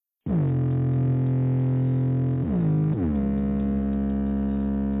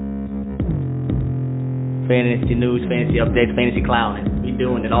fantasy news, fantasy updates, fantasy clowning. We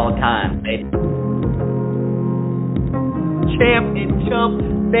doing it all the time, baby. Champ and Chump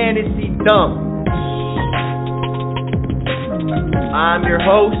Fantasy Dump. I'm your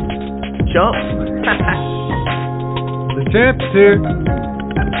host, Chump. The champ's here.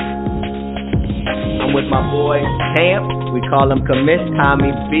 I'm with my boy, Champ. We call him Commiss,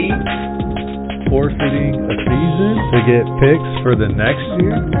 Tommy B. Forfeiting a season to get picks for the next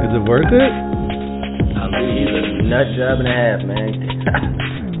year? Is it worth it? I mean, he's a nut job and a half,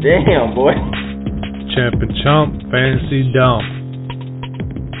 man. Damn, boy. Champ and Chump Fantasy Dump.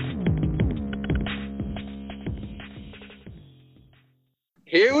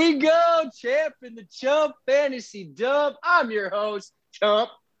 Here we go, Champ and the Chump Fantasy Dump. I'm your host, Chump.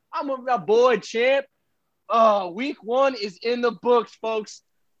 I'm with my boy, Champ. Week 1 is in the books, folks.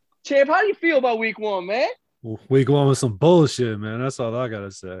 Champ, how do you feel about week 1, man? Week 1 was some bullshit, man. That's all I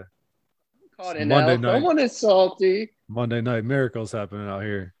gotta say. Monday night. Someone is salty. Monday night miracles happening out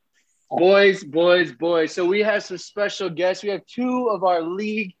here. Boys. So we have some special guests. We have 2 of our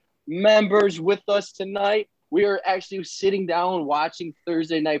league members with us tonight. We are actually sitting down watching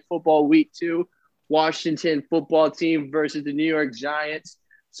Thursday Night Football Week 2, Washington football team versus the New York Giants.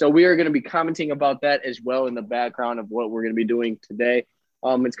 So we are going to be commenting about that as well in the background of what we're going to be doing today.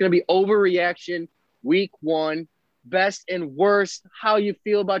 It's going to be overreaction, week 1, best and worst, how you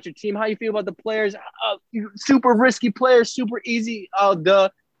feel about your team, how you feel about the players, super risky players, super easy.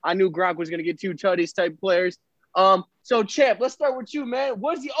 I knew Gronk was going to get 2 tutties type players. So, Champ, let's start with you, man.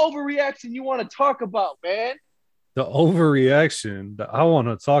 What's the overreaction you want to talk about, man? The overreaction that I want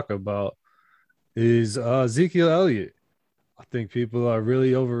to talk about is Ezekiel Elliott. I think people are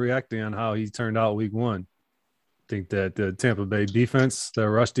really overreacting on how he turned out week 1. I think that the Tampa Bay defense,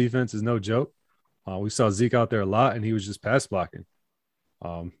 their rush defense, is no joke. We saw Zeke out there a lot, and he was just pass blocking.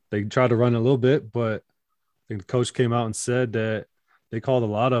 They tried to run a little bit, but I think the coach came out and said that they called a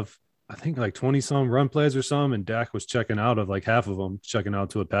lot of, I think, like 20-some run plays or some, and Dak was checking out of like half of them, checking out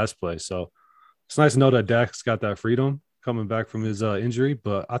to a pass play. So it's nice to know that Dak's got that freedom coming back from his injury,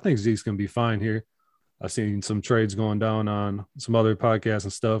 but I think Zeke's going to be fine here. I've seen some trades going down on some other podcasts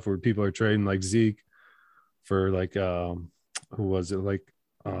and stuff where people are trading like Zeke for like, who was it? Like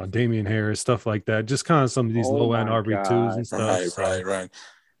Damian Harris, stuff like that. Just kind of some of these low-end RB2s and stuff. Right.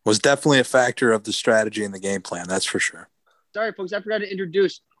 Was definitely a factor of the strategy and the game plan. That's for sure. Sorry, folks. I forgot to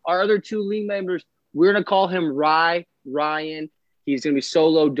introduce our other 2 league members. We're going to call him Ryan. He's going to be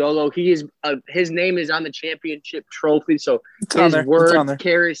solo dolo. He is his name is on the championship trophy, so his word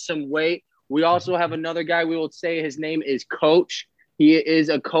carries some weight. We also have another guy. We will say his name is Coach. He is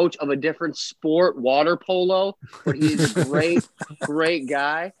a coach of a different sport, water polo, but he is a great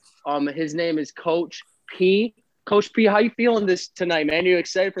guy. His name is Coach P. Coach P, how you feeling this tonight, man? You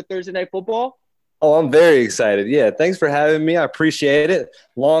excited for Thursday Night Football? Oh, I'm very excited. Yeah, thanks for having me. I appreciate it.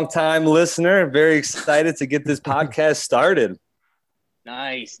 Long-time listener. Very excited to get this podcast started.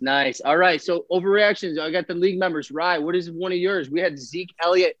 Nice. All right, so overreactions. I got the league members. Rye, what is one of yours? We had Zeke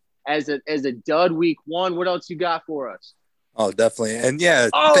Elliott as a dud week 1. What else you got for us? Oh, definitely. And yeah,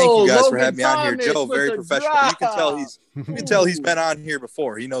 thank you guys for having me on here. Joe, very professional. You can tell he's been on here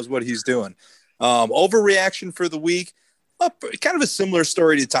before. He knows what he's doing. Overreaction for the week. Kind of a similar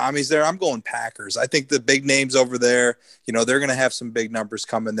story to Tommy's there. I'm going Packers. I think the big names over there, they're going to have some big numbers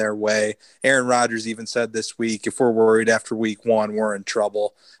coming their way. Aaron Rodgers even said this week, if we're worried after week 1, we're in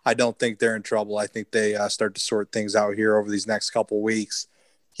trouble. I don't think they're in trouble. I think they start to sort things out here over these next couple of weeks.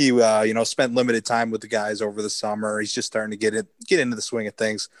 He, spent limited time with the guys over the summer. He's just starting to get into the swing of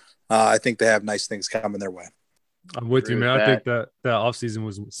things. I think they have nice things coming their way. I'm with you, man. I think that offseason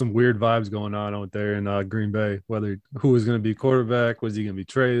was some weird vibes going on out there in Green Bay, whether who was going to be quarterback, was he going to be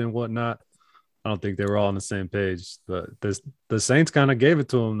traded and whatnot. I don't think they were all on the same page, but the Saints kind of gave it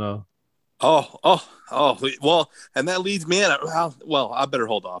to him, though. Oh, well, and that leads me in. Well, I better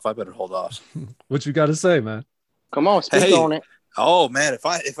hold off. What you got to say, man? Come on, speak on it. Oh, man, if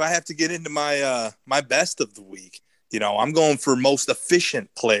I have to get into my my best of the week, I'm going for most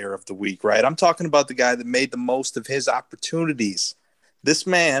efficient player of the week, right? I'm talking about the guy that made the most of his opportunities. This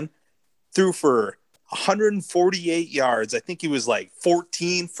man threw for 148 yards. I think he was like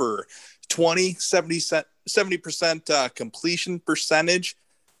 14 for 20, 70% completion percentage,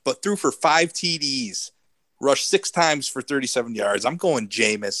 but threw for 5 TDs, rushed 6 times for 37 yards. I'm going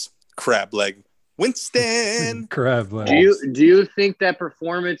Jameis Crableg Winston. Crableg. Do you think that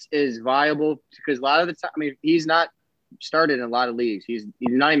performance is viable? Because a lot of the time, he's not started in a lot of leagues. He's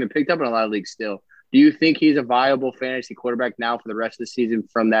not even picked up in a lot of leagues still. Do you think he's a viable fantasy quarterback now for the rest of the season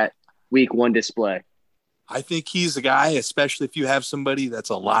from that week 1 display? I think he's the guy, especially if you have somebody that's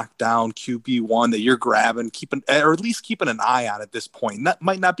a lockdown QB1 that you're grabbing, or at least keeping an eye on at this point.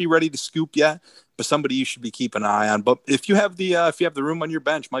 Might not be ready to scoop yet, but somebody you should be keeping an eye on. But if you have the room on your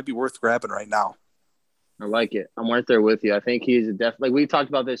bench, might be worth grabbing right now. I like it. I'm right there with you. I think he's definitely. Like we talked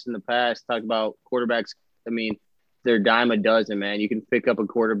about this in the past. Talked about quarterbacks. I mean, they're a dime a dozen, man. You can pick up a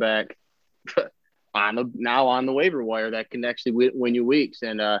quarterback on the waiver wire that can actually win you weeks.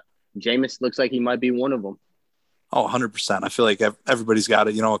 And Jameis looks like he might be one of them. Oh, 100%. I feel like everybody's got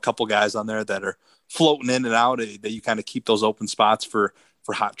a couple guys on there that are floating in and out that you kind of keep those open spots for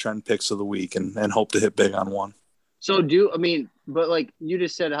hot trend picks of the week and hope to hit big on one. So but like you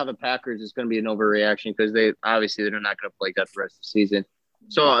just said how the Packers is going to be an overreaction because they're not going to play that the rest of the season.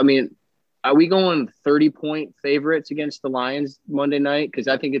 So, I mean, are we going 30-point favorites against the Lions Monday night? Because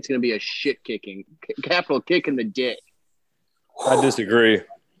I think it's going to be a shit-kicking, capital kick in the dick. I disagree.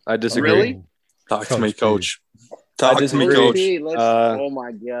 Really? Talk to me, Coach. Talk to me, Coach. Oh,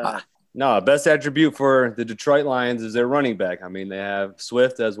 my God. No, best attribute for the Detroit Lions is their running back. I mean, they have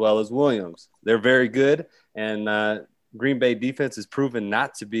Swift as well as Williams. They're very good, and Green Bay defense has proven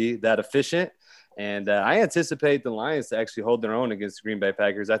not to be that efficient. And I anticipate the Lions to actually hold their own against the Green Bay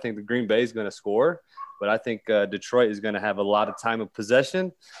Packers. I think the Green Bay is going to score, but I think Detroit is going to have a lot of time of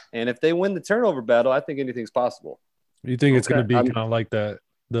possession. And if they win the turnover battle, I think anything's possible. You think it's going to be kind of like the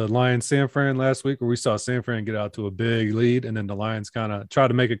Lions San Fran last week where we saw San Fran get out to a big lead and then the Lions kind of try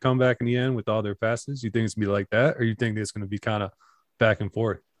to make a comeback in the end with all their passes? You think it's going to be like that, or you think it's going to be kind of back and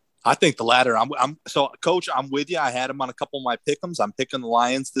forth? I think the latter. So, Coach, I'm with you. I had him on a couple of my pick'ems. I'm picking the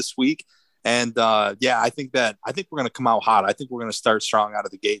Lions this week. And I think we're going to come out hot. I think we're going to start strong out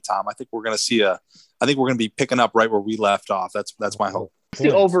of the gate, Tom. I think we're going to be picking up right where we left off. That's my hope. What's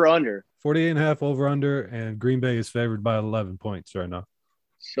the over under? 48.5 over under, and Green Bay is favored by 11 points right now.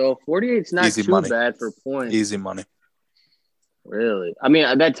 So 48's not Easy too money. bad for points. Easy money. Really? I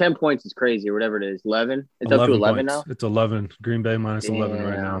mean, that 10 points is crazy or whatever it is. 11? It's up to 11 points. now? It's 11. Green Bay minus 11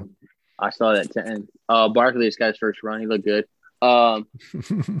 right now. I saw that 10. Barkley just got his first run. He looked good.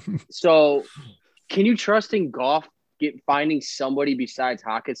 So can you trust in Goff finding somebody besides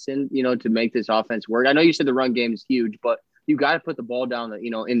Hockenson, to make this offense work? I know you said the run game is huge, but you got to put the ball down,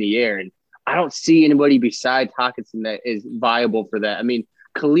 in the air. And I don't see anybody besides Hockenson that is viable for that. I mean,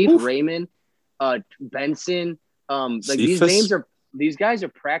 Khalif Raymond, Benson, these guys are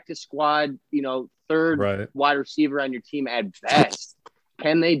practice squad, third wide receiver on your team at best.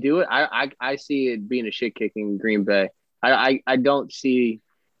 Can they do it? I see it being a shit kick in Green Bay. I don't see,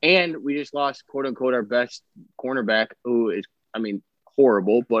 and we just lost quote unquote our best cornerback, who is,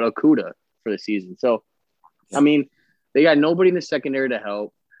 horrible, but Okudah for the season. So, they got nobody in the secondary to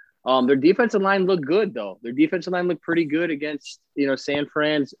help. Their defensive line looked good though. Their defensive line looked pretty good against, San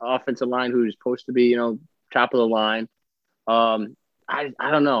Fran's offensive line, who's supposed to be, top of the line. I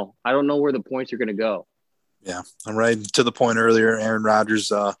don't know. I don't know where the points are going to go. Yeah, I'm right to the point earlier. Aaron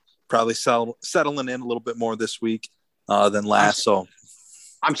Rodgers probably settling in a little bit more this week than last. So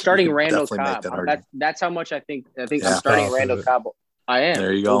I'm starting Randall Cobb. That's how much I think. I'm starting Randall Cobb. I am.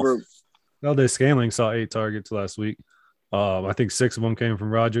 There you go. Valdez Scantling saw 8 targets last week. I think 6 of them came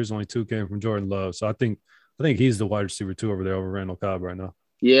from Rodgers. Only 2 came from Jordan Love. So I think he's the wide receiver 2 over there over Randall Cobb right now.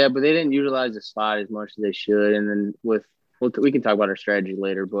 Yeah, but they didn't utilize the slot as much as they should. And then we can talk about our strategy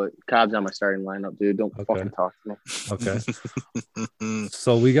later, but Cobb's on my starting lineup, dude. Don't fucking talk to me. Okay.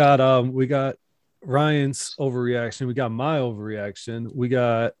 So we got Ryan's overreaction. We got my overreaction. We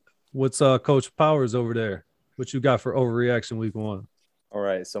got what's Coach Powers over there. What you got for overreaction week 1? All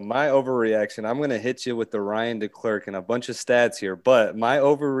right. So my overreaction, I'm going to hit you with the Ryan DeClerc and a bunch of stats here, but my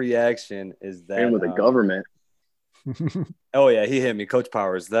overreaction is that. And with the government. Oh yeah, he hit me. Coach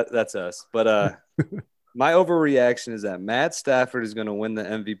Powers. That's us. But my overreaction is that Matt Stafford is going to win the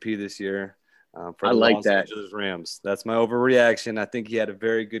MVP this year for the Los Angeles Rams. That's my overreaction. I think he had a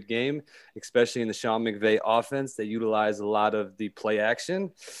very good game, especially in the Sean McVay offense. They utilize a lot of the play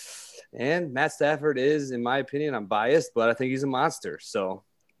action. And Matt Stafford is, in my opinion, I'm biased, but I think he's a monster. So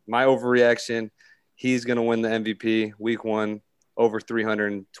my overreaction, he's going to win the MVP week 1, over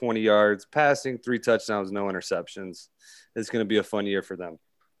 320 yards passing, 3 touchdowns, no interceptions. It's going to be a fun year for them.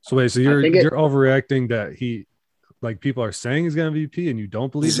 So wait, so you're overreacting that people are saying he's going to MVP and you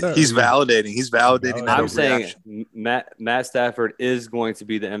don't believe that? He's validating. He's validating that. I'm saying Matt Stafford is going to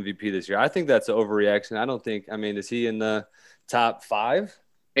be the MVP this year. I think that's an overreaction. I don't think, is he in the top 5?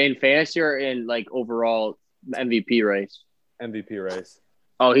 In fantasy or in overall MVP race? MVP race.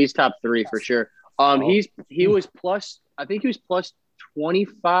 Oh, he's top 3 for sure. He was plus, I think he was plus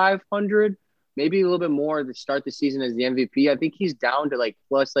 2,500, maybe a little bit more to start the season as the MVP. I think he's down to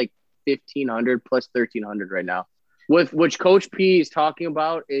plus 1,500 1,500 plus 1,300 right now. With which Coach P is talking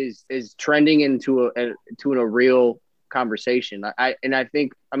about is trending into a real conversation. I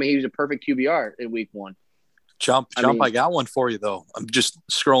think he was a perfect QBR in week 1. Jump! I got one for you though. I'm just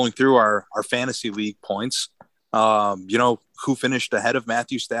scrolling through our fantasy league points. You know who finished ahead of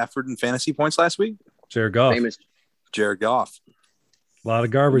Matthew Stafford in fantasy points last week? Jared Goff. Jared Goff. A lot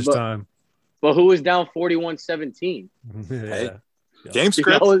of garbage time. But who was down 41-17? Hey, game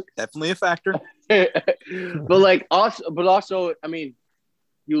script, definitely a factor. but also,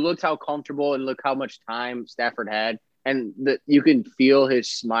 you looked how comfortable and look how much time Stafford had, and you can feel his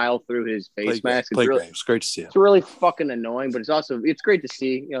smile through his face mask. It's great to see. It's really fucking annoying, but it's great to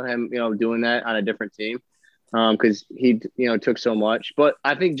see him doing that on a different team, because he took so much. But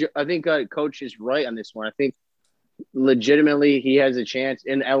I think Coach is right on this one. I think legitimately he has a chance,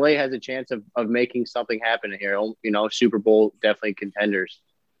 and LA has a chance of making something happen here. Super Bowl definitely contenders.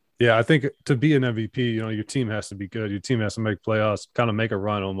 Yeah, I think to be an MVP, your team has to be good. Your team has to make playoffs, kind of make a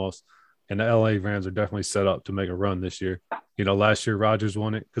run almost. And the LA Rams are definitely set up to make a run this year. Last year Rodgers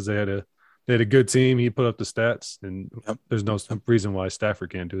won it because they had a good team. He put up the stats, and there's no reason why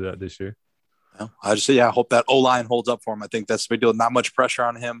Stafford can't do that this year. I hope that O-line holds up for him. I think that's a big deal. Not much pressure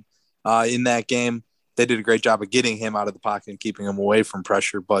on him in that game. They did a great job of getting him out of the pocket and keeping him away from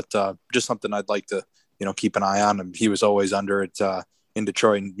pressure, but just something I'd like to, keep an eye on him. He was always under it in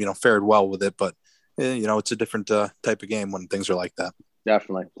Detroit and, fared well with it, but it's a different type of game when things are like that.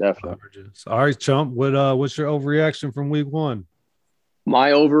 Definitely. All right, Chump, what's your overreaction from week 1?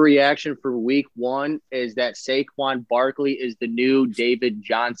 My overreaction for week 1 is that Saquon Barkley is the new David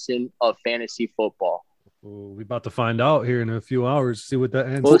Johnson of fantasy football. We're about to find out here in a few hours. See what that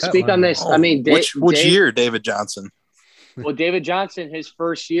ends. We'll speak on this. Which year, David Johnson? Well, David Johnson, his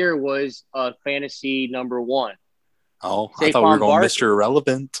first year was fantasy number 1. Oh, I thought we were going Mr.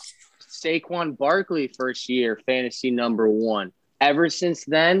 Irrelevant. Saquon Barkley, first year, fantasy number 1. Ever since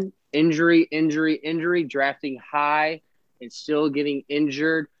then, injury, drafting high and still getting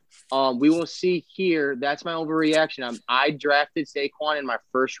injured. We will see here. That's my overreaction. I drafted Saquon in my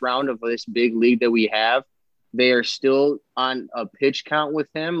first round of this big league that we have. They are still on a pitch count with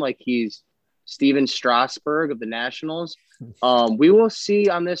him like he's Steven Strasburg of the Nationals. We will see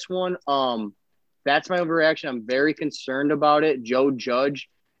on this one. That's my overreaction. I'm very concerned about it. Joe Judge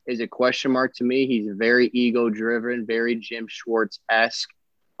is a question mark to me. He's very ego-driven, very Jim Schwartz-esque.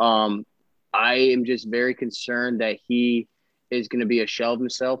 I am just very concerned that he is going to be a shell of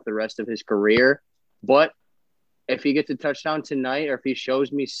himself the rest of his career. But if he gets a touchdown tonight, or if he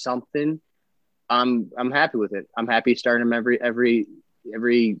shows me something, I'm happy with it. I'm happy starting him every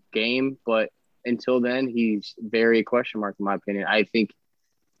game. But until then, he's very question mark in my opinion. I think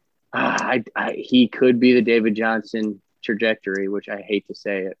he could be the David Johnson trajectory, which I hate to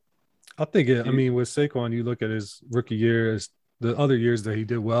say it. I think with Saquon, you look at his rookie year, as the other years that he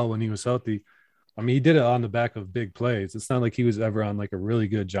did well when he was healthy. He did it on the back of big plays. It's not like he was ever on like a really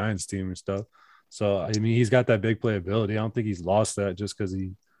good Giants team and stuff. So, he's got that big play ability. I don't think he's lost that just because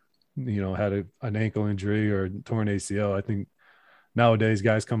he, had an ankle injury or torn ACL. I think nowadays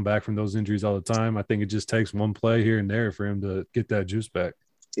guys come back from those injuries all the time. I think it just takes one play here and there for him to get that juice back.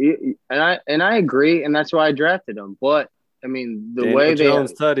 And I agree, and that's why I drafted him. But Daniel way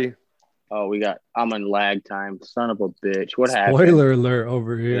Jones study. Oh, I'm on lag time. Son of a bitch. What happened? Spoiler alert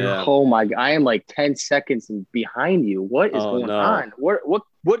over here. Yeah. Oh my God. I am like 10 seconds behind you. What is going on? What?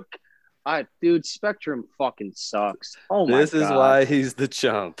 Dude, Spectrum fucking sucks. Oh my God. This is why he's the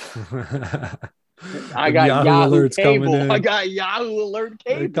chump. I got Yahoo cable. I got Yahoo alert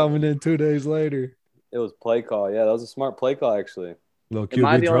cable. They're coming in 2 days later. It was play call. Yeah, that was a smart play call, actually. Little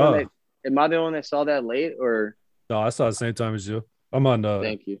QB draw. Am I the one that saw that late, or? No, I saw it the same time as you. I'm on.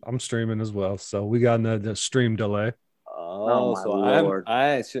 Thank you. I'm streaming as well, so we got the stream delay. Oh, so Lord.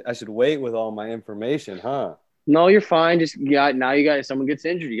 I should wait with all my information, huh? No, you're fine. Now you got someone gets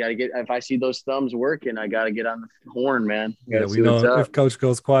injured. You got to get. If I see those thumbs working, I got to get on the horn, man. Yeah, we know if Coach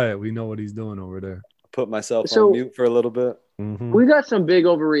goes quiet, we know what he's doing over there. Put myself on mute for a little bit. Mm-hmm. We got some big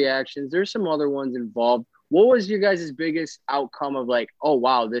overreactions. There's some other ones involved. What was your guys' biggest outcome of like, oh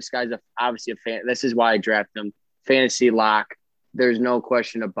wow, this guy's obviously a fan. This is why I drafted him. Fantasy lock. There's no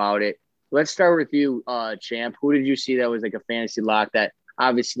question about it. Let's start with you, Champ. Who did you see that was like a fantasy lock that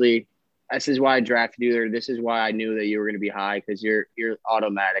obviously this is why I drafted you there. This is why I knew that you were going to be high because you're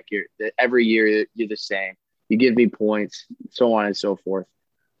automatic. Every year you're the same. You give me points, so on and so forth.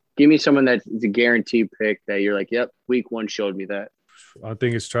 Give me someone that's a guaranteed pick that you're like, yep, week 1 showed me that. I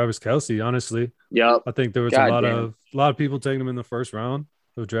think it's Travis Kelce, honestly. Yep. I think there was a lot of people taking him in the first round.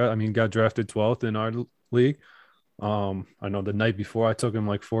 Got drafted 12th in our league. I know the night before I took him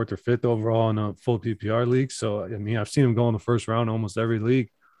like 4th or 5th overall in a full PPR league. So, I mean, I've seen him go in the first round almost every league.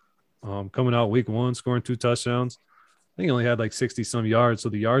 Coming out week 1, scoring 2 touchdowns. I think he only had like 60 some yards. So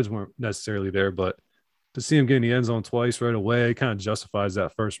the yards weren't necessarily there, but to see him get in the end zone twice right away, it kind of justifies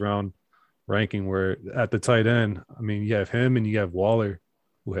that first round ranking where at the tight end, I mean, you have him and you have Waller,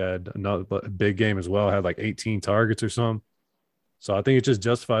 who had another big game as well, had like 18 targets or something. So I think it just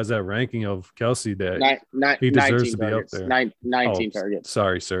justifies that ranking of Kelce that he deserves to be targets. up there. 19 targets.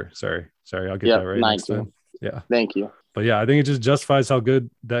 Sorry, sir. Sorry. I'll get that right 19. next time. Yeah. Thank you. But yeah, I think it just justifies how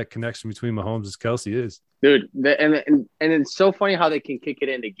good that connection between Mahomes and Kelce is. Dude, and it's so funny how they can kick it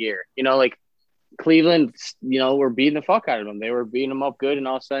into gear. You know, like Cleveland, you know, were beating the fuck out of them. They were beating them up good, and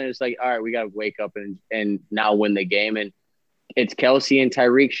all of a sudden it's like, all right, we got to wake up and now win the game. And it's Kelce and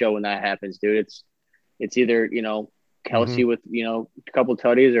Tyreek show when that happens, dude. It's either, you know, Kelce with, you know, a couple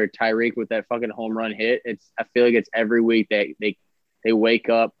tutties or Tyreek with that fucking home run hit. I feel like it's every week that they wake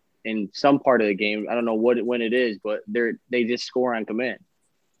up in some part of the game. I don't know when it is, but they just score on command.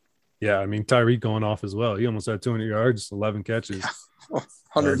 Yeah, I mean, Tyreek going off as well. He almost had 200 yards, 11 catches.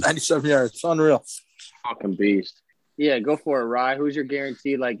 197 yards. Unreal. Fucking beast. Yeah, go for it, Rye. Who's your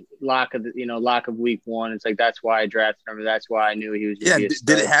guaranteed lock of week 1? It's like that's why I drafted him. That's why I knew he was. Yeah,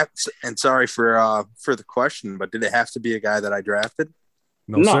 did it have? And sorry for the question, but did it have to be a guy that I drafted?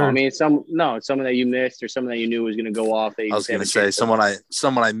 No, sir. I mean it's someone that you missed or someone that you knew was going to go off. I was going to say someone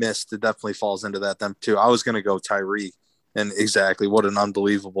I missed. It definitely falls into that them too. I was going to go Tyreek, and exactly what an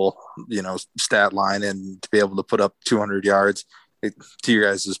unbelievable stat line, and to be able to put up 200 yards. To your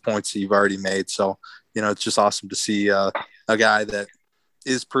guys' points that you've already made. So, it's just awesome to see a guy that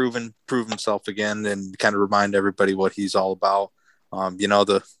is prove himself again and kind of remind everybody what he's all about.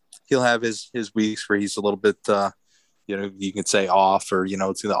 He'll have his weeks where he's a little bit, you can say off or,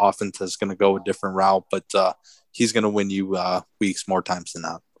 the offense is going to go a different route, but he's going to win you weeks more times than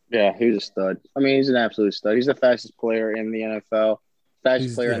not. Yeah, he's a stud. I mean, he's an absolute stud. He's the fastest player in the NFL.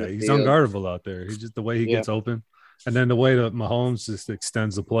 Fastest player in the field. He's unguardable out there. He's just the way he gets open. And then the way that Mahomes just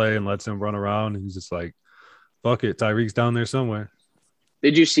extends the play and lets him run around, and he's just like, fuck it, Tyreek's down there somewhere.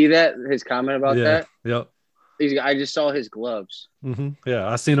 Did you see that? His comment about that? Yep. I just saw his gloves. Mm-hmm. Yeah,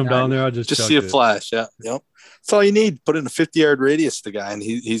 I seen him down there. I just see a flash. Yeah, yep. That's all you need. Put in a 50-yard radius to the guy, and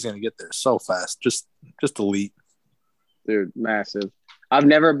he's going to get there so fast. Just elite. Dude, massive. I've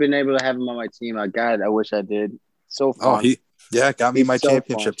never been able to have him on my team. God, I wish I did. So fun. Oh, got me my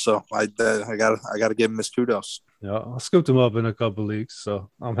championship. Fun. So I gotta give him his kudos. Yeah, I scooped him up in a couple leagues, so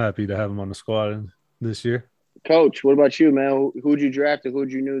I'm happy to have him on the squad this year. Coach, what about you, man? Who'd you draft or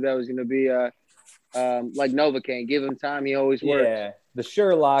who'd you knew that was going to be like Novocaine? Give him time. He always works. Yeah, the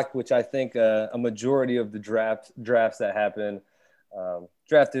Sherlock, which I think a majority of the drafts that happen,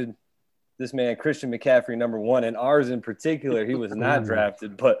 drafted this man, Christian McCaffrey, number 1, and ours in particular, he was not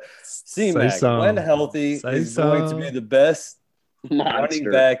drafted, but C-Mac, when healthy, is going to be the best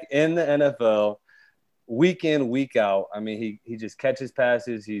running back in the NFL. Week in, week out. I mean, he just catches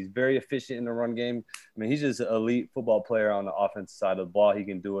passes. He's very efficient in the run game. I mean, he's just an elite football player on the offensive side of the ball. He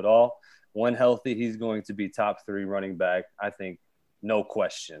can do it all. When healthy, he's going to be top 3 running back. I think no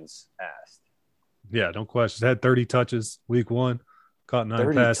questions asked. Yeah, no questions. Had 30 touches week 1, caught 9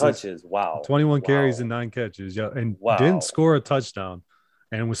 30 passes. touches. Wow. 21 carries and 9 catches. Yeah, and didn't score a touchdown,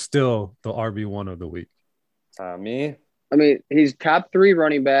 and was still the RB1 of the week. I mean, he's top 3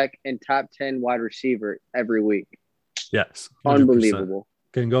 running back and top 10 wide receiver every week. Yes. 100%. Unbelievable.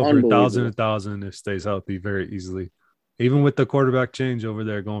 Can go for 1,000 if it stays healthy very easily. Even with the quarterback change over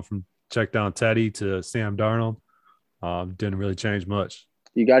there, going from check down Teddy to Sam Darnold, didn't really change much.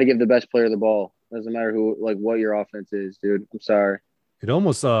 You got to give the best player the ball. Doesn't matter what your offense is, dude. I'm sorry. It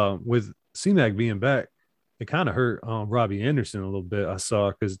almost, with C-Mac being back, it kind of hurt Robbie Anderson a little bit, I saw,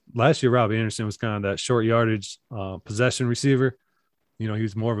 because last year Robbie Anderson was kind of that short yardage possession receiver. He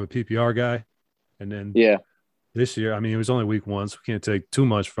was more of a PPR guy. And then this year, I mean, it was only week 1, so we can't take too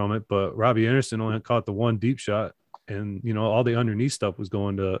much from it. But Robbie Anderson only caught the 1 deep shot, and, all the underneath stuff was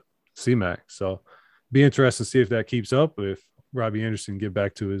going to C-Mac. So be interesting to see if that keeps up, if Robbie Anderson get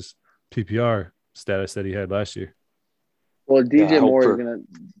back to his PPR status that he had last year. Well, DJ Moore is going to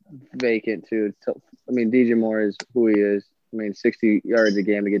vacant too. I mean, DJ Moore is who he is. I mean, 60 yards a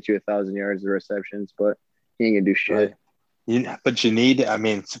game to get you 1,000 yards of receptions, but he ain't going to do shit. Right. But you need, I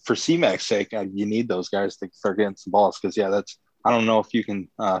mean, for C-Mac's sake, you need those guys to start getting some balls because, I don't know if you can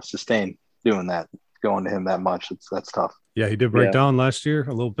sustain doing that, going to him that much. That's tough. Yeah, he did break down last year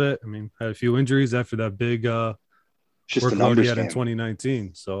a little bit. I mean, had a few injuries after that big workload he had in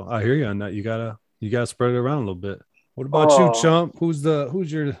 2019. So I hear you on that. You gotta spread it around a little bit. What about you, Chump? Who's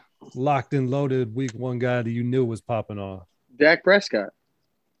your locked and loaded week one guy that you knew was popping off? Dak Prescott.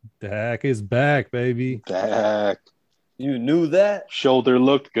 Dak is back, baby. Dak. You knew that? Shoulder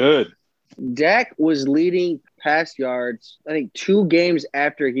looked good. Dak was leading pass yards, I think, 2 games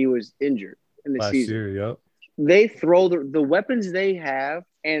after he was injured in the Last season. year, yep. They throw the weapons they have,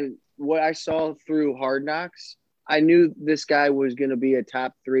 and what I saw through Hard Knocks, I knew this guy was going to be a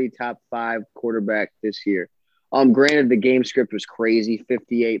top 3, top 5 quarterback this year. Granted, the game script was crazy,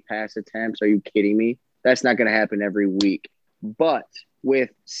 58 pass attempts. Are you kidding me? That's not going to happen every week. But with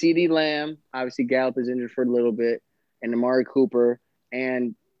CeeDee Lamb, obviously Gallup is injured for a little bit, and Amari Cooper,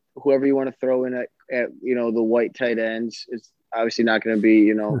 and whoever you want to throw in at the white tight ends, it's obviously not going to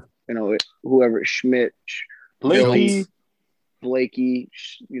be whoever Schmidt, Blakey,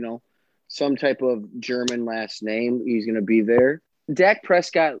 some type of German last name. He's going to be there. Dak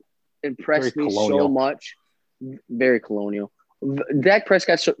Prescott impressed me so much. Very colonial. Dak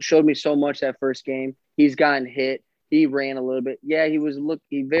Prescott showed me so much that first game. He's gotten hit. He ran a little bit. Yeah, he was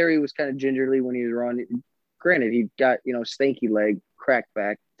kind of gingerly when he was running. Granted, he got, stanky leg, cracked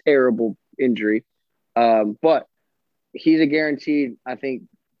back, terrible injury. But he's a guaranteed, I think,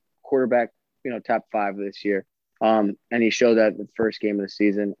 quarterback, top 5 this year. And he showed that the first game of the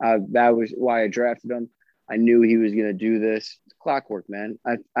season. That was why I drafted him. I knew he was going to do this. It's clockwork, man.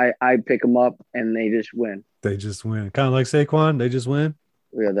 I pick him up and they just win. They just win. Kind of like Saquon. They just win.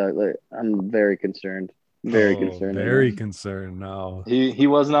 Yeah, I'm very concerned. Very concerned. Very concerned now. He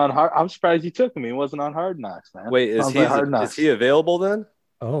wasn't on hard. I'm surprised you took him. He wasn't on Hard Knocks, man. Wait, is he available then?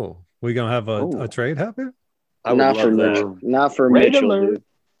 Oh, we gonna have a trade happen? Not for Mitchell. Not for Mitchell, dude.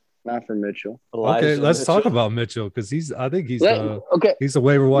 Not for Mitchell. Okay, let's talk about Mitchell because he's the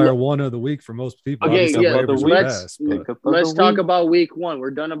waiver wire one of the week for most people. Okay, yeah. Let's talk about week 1.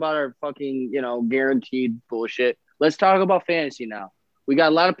 We're done about our fucking guaranteed bullshit. Let's talk about fantasy now. We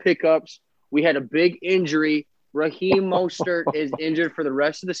got a lot of pickups. We had a big injury. Raheem Mostert is injured for the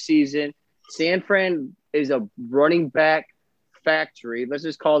rest of the season. San Fran is a running back factory. Let's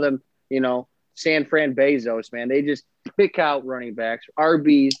just call them, San Fran Bezos, man. They just pick out running backs,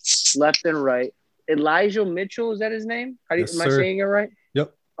 RBs, left and right. Elijah Mitchell, is that his name? Am I saying it right?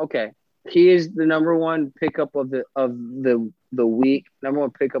 Yep. Okay. He is the number 1 pickup of the week, number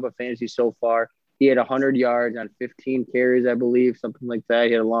 1 pickup of fantasy so far. He had 100 yards on 15 carries, I believe, something like that.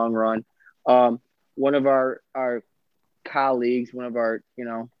 He had a long run. One of our colleagues, one of our,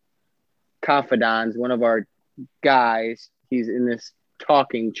 confidants, one of our guys, he's in this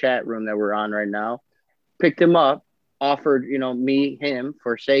talking chat room that we're on right now, picked him up, offered, him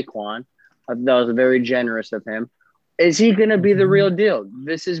for Saquon. That was very generous of him. Is he going to be the real deal?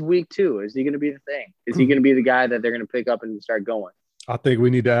 This is week 2. Is he going to be the thing? Is he going to be the guy that they're going to pick up and start going? I think we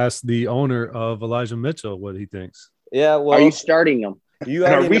need to ask the owner of Elijah Mitchell what he thinks. Yeah, well, are you starting him?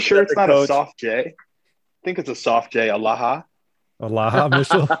 Are we sure it's not a soft J? I think it's a soft J. Elijah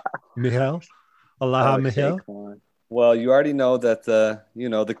Mitchell, Elijah Mitchell. Well, you already know that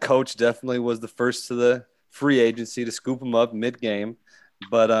the coach definitely was the first to the free agency to scoop him up mid-game.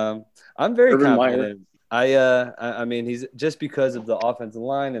 But I'm very confident. I mean, he's just because of the offensive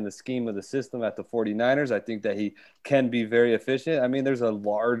line and the scheme of the system at the 49ers, I think that he can be very efficient. I mean, there's a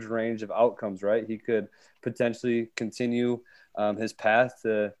large range of outcomes, right? He could potentially continue his path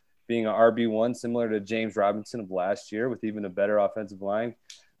to being an RB1, similar to James Robinson of last year with even a better offensive line.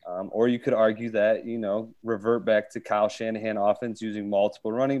 Or you could argue that, revert back to Kyle Shanahan offense using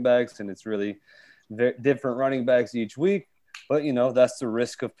multiple running backs, and it's really different running backs each week. But, that's the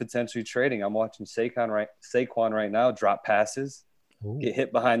risk of potentially trading. I'm watching Saquon right now drop passes, get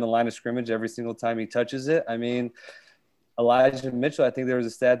hit behind the line of scrimmage every single time he touches it. I mean, Elijah Mitchell, I think there was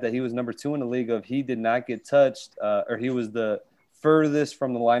a stat that he was number 2 in the league of he did not get touched, or he was the furthest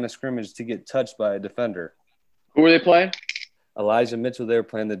from the line of scrimmage to get touched by a defender. Who were they playing? Elijah Mitchell, they were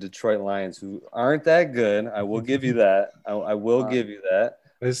playing the Detroit Lions, who aren't that good. I will give you that. I will give you that.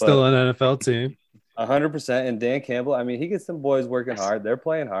 It's still an NFL team. 100%. And Dan Campbell, I mean, he gets some boys working hard. They're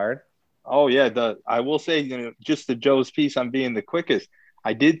playing hard. Oh, yeah. I will say, just to Joe's piece on being the quickest,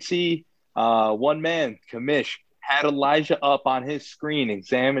 I did see one man, Kamish, had Elijah up on his screen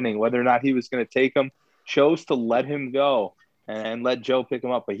examining whether or not he was going to take him, chose to let him go and let Joe pick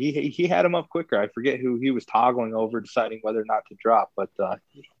him up. But he had him up quicker. I forget who he was toggling over, deciding whether or not to drop. But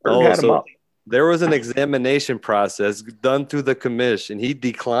had him up. There was an examination process done through the commission, and he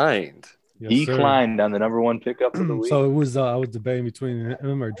declined. He declined on the number 1 pickup of the week. So it was I was debating between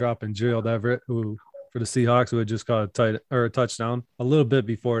him or dropping Gerald Everett, who for the Seahawks, who had just caught a touchdown a little bit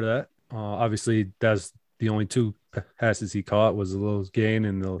before that. Obviously, that's the only 2 passes he caught was a little gain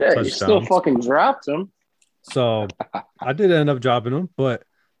and the touchdown. You still fucking dropped him. So I did end up dropping him, but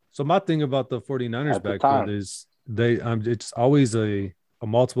So my thing about the 49ers backfield is it's always a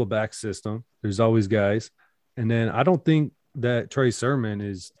multiple back system. There's always guys. And then I don't think that Trey Sermon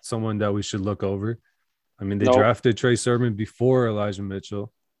is someone that we should look over. I mean, they drafted Trey Sermon before Elijah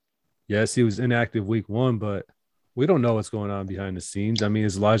Mitchell. Yes, he was inactive week 1, but we don't know what's going on behind the scenes. I mean,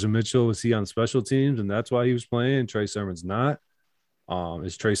 is Elijah Mitchell, was he on special teams and that's why he was playing? Trey Sermon's not.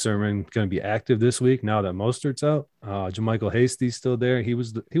 Is Trey Sermon going to be active this week now that Mostert's out? JaMycal Hasty's still there. He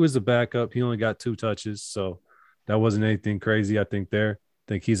was the backup. He only got 2 touches, so that wasn't anything crazy, I think, there.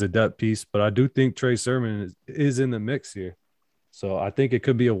 I think he's a depth piece, but I do think Trey Sermon is in the mix here. So I think it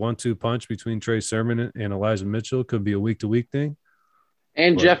could be a 1-2 punch between Trey Sermon and Elijah Mitchell. Could be a week-to-week thing.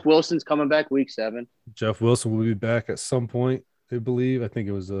 And Jeff Wilson's coming back week 7. Jeff Wilson will be back at some point, I believe. I think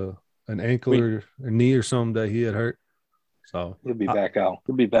it was an ankle or a knee or something that he had hurt. So he'll be back out.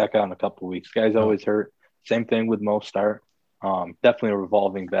 He'll be back out in a couple of weeks. Guys always hurt. Same thing with Mostert. Definitely a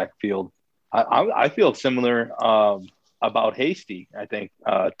revolving backfield. I feel similar about Hasty. I think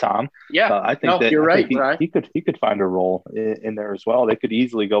Tom. Yeah, I think that you're right. He could find a role in there as well. They could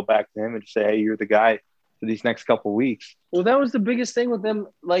easily go back to him and say, "Hey, you're the guy for these next couple of weeks." Well, that was the biggest thing with them.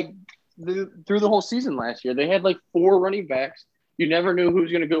 Like through the whole season last year, they had like 4 running backs. You never knew who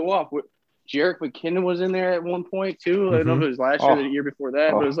was going to go off. Jerick McKinnon was in there at one point too. I don't know if it was last year or the year before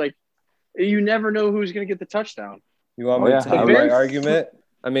that, but it was like you never know who's going to get the touchdown. You want me to tell you my argument?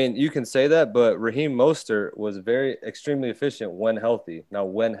 I mean, you can say that, but Raheem Mostert was extremely efficient when healthy. Now,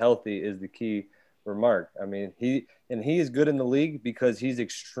 when healthy is the key remark. I mean, he is good in the league because he's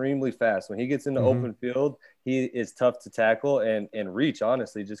extremely fast. When he gets into open field, he is tough to tackle and reach,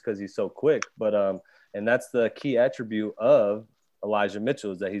 honestly, just because he's so quick. But and that's the key attribute of Elijah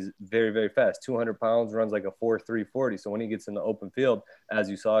Mitchell, is that he's very, very fast. 200 pounds, runs like a 4.3 40. So when he gets in the open field, as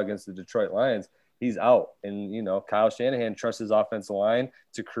you saw against the Detroit Lions, he's out. And, Kyle Shanahan trusts his offensive line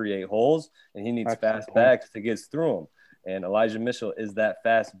to create holes, and he needs fast backs to get through them. And Elijah Mitchell is that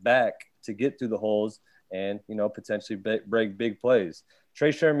fast back to get through the holes and, potentially break big plays.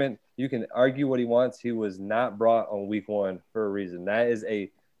 Trey Sermon, you can argue what he wants. He was not brought on week 1 for a reason. That is a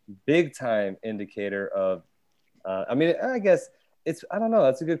big-time indicator of I guess – I don't know.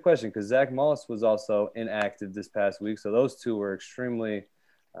 That's a good question because Zach Moss was also inactive this past week. So those two were extremely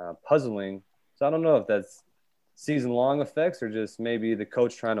puzzling. So I don't know if that's season-long effects or just maybe the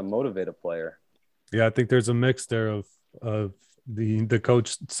coach trying to motivate a player. Yeah, I think there's a mix there of the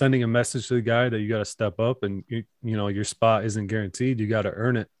coach sending a message to the guy that you got to step up and, your spot isn't guaranteed. You got to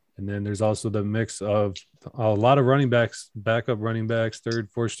earn it. And then there's also the mix of a lot of running backs, backup running backs, 3rd,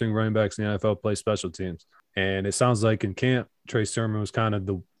 4th string running backs in the NFL play special teams. And it sounds like in camp, Trey Sermon was kind of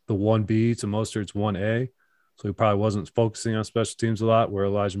the 1B to Mostert's 1A. So he probably wasn't focusing on special teams a lot, where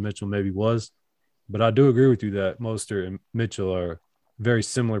Elijah Mitchell maybe was. But I do agree with you that Mostert and Mitchell are very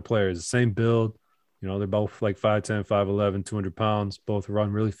similar players, the same build. They're both like 5'10", 5'11", 200 pounds, both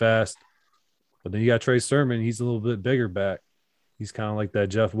run really fast. But then you got Trey Sermon. He's a little bit bigger back. He's kind of like that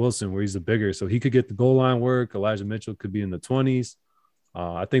Jeff Wilson where he's the bigger. So he could get the goal line work. Elijah Mitchell could be in the 20s.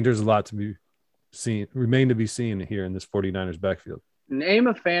 I think there's a lot to be remain to be seen here in this 49ers backfield. Name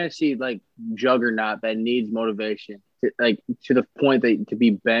a fantasy like juggernaut that needs motivation to the point that to be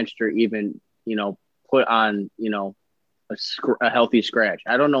benched or even put on a healthy scratch.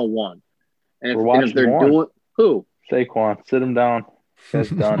 I don't know one. And if they're doing who Saquon, sit him down. That's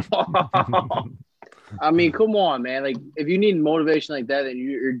done. I mean, come on, man. Like if you need motivation like that, then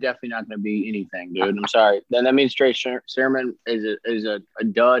you're definitely not going to be anything, dude. I'm sorry. Then that means Trey Sermon is a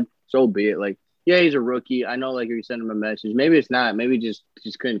dud. So be it. Like. Yeah, he's a rookie. I know, like, you send him a message. Maybe it's not. Maybe just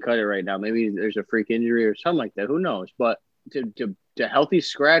couldn't cut it right now. Maybe there's a freak injury or something like that. Who knows? But to healthy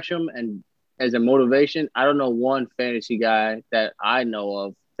scratch him and as a motivation, I don't know one fantasy guy that I know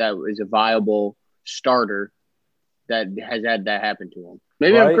of that is a viable starter that has had that happen to him.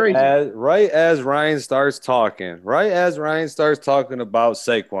 Maybe I'm crazy. Right as Ryan starts talking about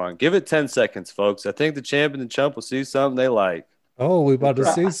Saquon, give it 10 seconds, folks. I think the champ and the chump will see something they like. Oh, we about to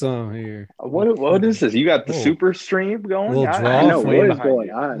see some here. What is this? You got the super stream going? Little draw I know what is going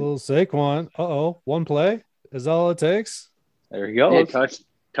on. Little Saquon. One play is all it takes. There he goes. Yeah,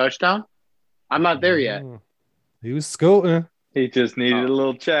 touchdown. I'm not there yet. He was scooting. He just needed a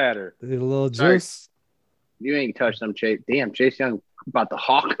little chatter. Need a little juice. You ain't touched him, Chase. Damn, Chase Young about to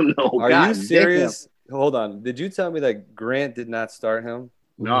hawk him though. Are you serious? Damn. Hold on. Did you tell me that Grant did not start him?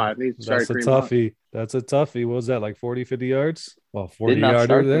 No, I think that's a toughie. That's a toughie. What was that, like 40, 50 yards? Well,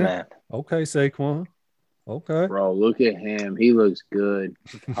 40-yarder there. Okay, Saquon. Okay. Bro, look at him. He looks good.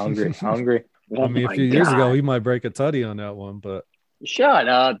 Hungry. I mean, a few years ago, he might break a tutty on that one, but. Shut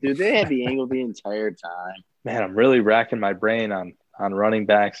up, dude. They had the angle the entire time. Man, I'm really racking my brain on running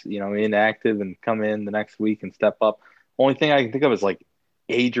backs, inactive and come in the next week and step up. Only thing I can think of is like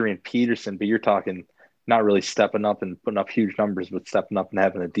Adrian Peterson, but you're talking not really stepping up and putting up huge numbers, but stepping up and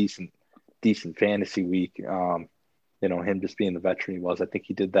having a decent fantasy week. Him just being the veteran he was. I think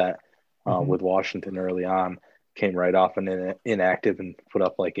he did that with Washington early on, came right off and inactive and put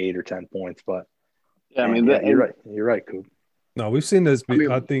up like 8 or 10 points. But yeah, you're right. You're right, Coop. No, we've seen this.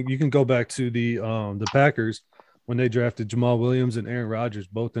 I think you can go back to the Packers when they drafted Jamal Williams and Aaron Rodgers,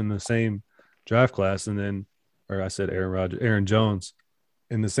 both in the same draft class, Aaron Jones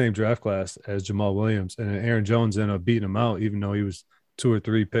in the same draft class as Jamal Williams, and Aaron Jones ended up beating him out, even though he was 2 or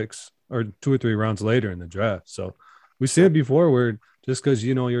 3 rounds later in the draft. So we see it before where just because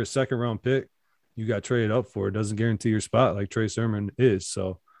you're a second round pick, you got traded up for, it doesn't guarantee your spot like Trey Sermon is.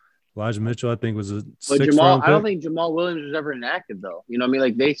 So Elijah Mitchell, I think, was a I don't think Jamal Williams was ever inactive, though. You know what I mean?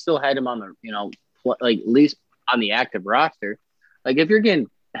 Like, they still had him on the, like, at least on the active roster. Like, if you're getting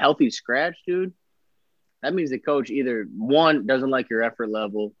healthy scratch, dude, that means the coach either, 1, doesn't like your effort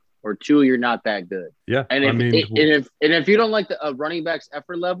level, or 2, you're not that good. Yeah. And if you don't like the running back's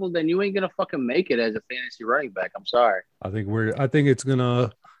effort level, then you ain't going to fucking make it as a fantasy running back. I'm sorry. I think it's going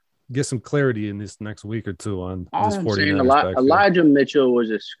to get some clarity in this next week or two on this 49ers backfield. Elijah Mitchell was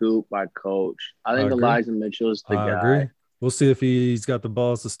a scoop by coach. I think Elijah Mitchell is the guy. Agree. We'll see if he's got the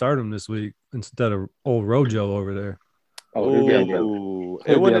balls to start him this week instead of old Rojo over there.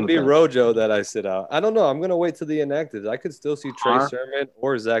 It wouldn't be Rojo that I sit out. I don't know. I'm going to wait till the inactives. I could still see Trey Sermon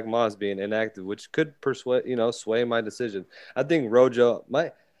or Zach Moss being inactive, which could sway my decision. I think Rojo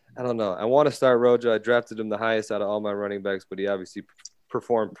I don't know. I want to start Rojo. I drafted him the highest out of all my running backs, but he obviously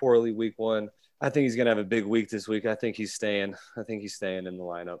performed poorly week 1. I think he's going to have a big week this week. I think he's staying in the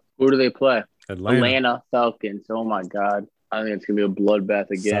lineup. Who do they play? Atlanta Falcons. Oh, my God. I think it's going to be a bloodbath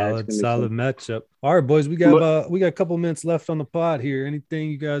again. Solid matchup. All right, boys. We got a couple minutes left on the pod here.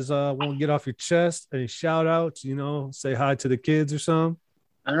 Anything you guys want to get off your chest? Any shout-outs? Say hi to the kids or something?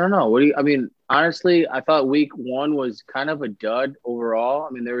 I don't know. Honestly, I thought week 1 was kind of a dud overall.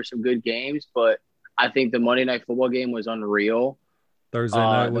 There were some good games, but I think the Monday Night Football game was unreal. Thursday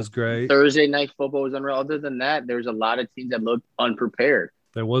night was great. Thursday night football was unreal. Other than that, there's a lot of teams that looked unprepared.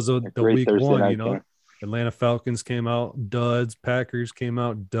 There was the week Thursday 1, Atlanta Falcons came out duds, Packers came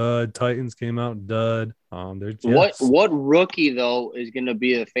out dud, Titans came out dud. What rookie though is going to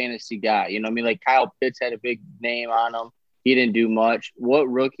be a fantasy guy? Like Kyle Pitts had a big name on him. He didn't do much. What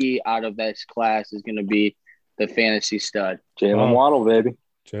rookie out of this class is going to be the fantasy stud? Jalen Waddle, baby.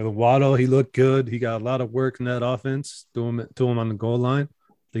 Jalen Waddle, he looked good. He got a lot of work in that offense to him on the goal line.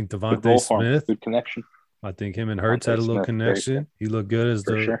 I think Devontae Smith. Good connection. I think him and Hurts had a little connection. He looked good as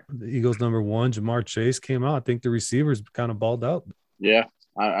the Eagles' number 1. Jamar Chase came out. I think the receivers kind of balled out. Yeah,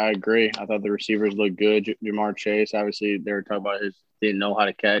 I agree. I thought the receivers looked good. Jamar Chase, obviously, they were talking about his didn't know how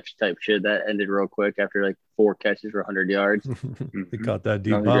to catch type shit. That ended real quick after like 4 catches for 100 yards. He caught that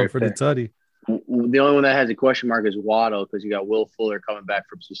deep bomb for the tutty. The only one that has a question mark is Waddle because you got Will Fuller coming back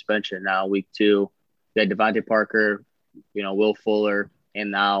from suspension now, week 2. You got Devontae Parker, Will Fuller,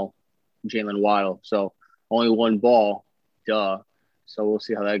 and now Jalen Waddle. So only 1 ball, duh. So we'll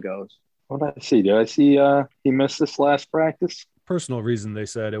see how that goes. What did I see? Did I see he missed this last practice? Personal reason, they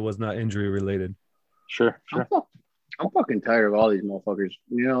said it was not injury related. Sure. I'm fucking tired of all these motherfuckers.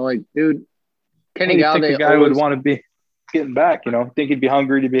 Dude, Kenny Galladay. Think the guy would want to be getting back. Think he'd be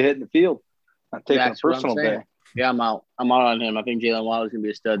hungry to be hitting the field. Not taking a personal day. Yeah, I'm out. I'm out on him. I think Jalen Waddle is gonna be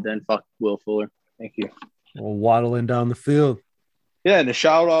a stud. Then fuck Will Fuller. Thank you. Well, waddling down the field. Yeah, and a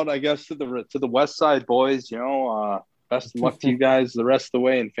shout out, I guess, to the West Side boys. Best of luck to you guys the rest of the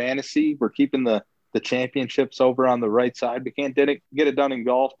way in fantasy. We're keeping the championships over on the right side. We can't get it done in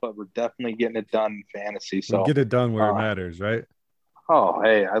golf, but we're definitely getting it done in fantasy. So we'll get it done where it matters, right? Oh,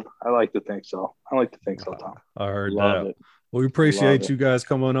 hey, I like to think so. Tom. I heard that. Well, we appreciate you guys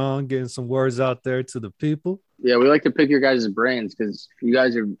coming on, getting some words out there to the people. Yeah, we like to pick your guys' brains because you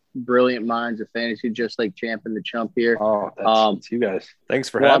guys are brilliant minds of fantasy, just like Champ and the Chump here. Oh, that's you guys. Thanks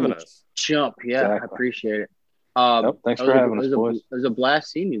for having us. Chump, yeah, exactly. I appreciate it. Thanks for having us, boys. It was a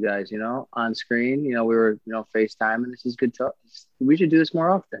blast seeing you guys, on screen. We were, FaceTime, and this is good talk. We should do this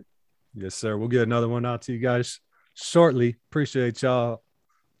more often. Yes, sir. We'll get another one out to you guys shortly. Appreciate y'all.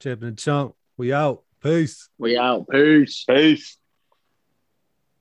 Champ and Chump, we out. Peace. We out. Peace. Peace.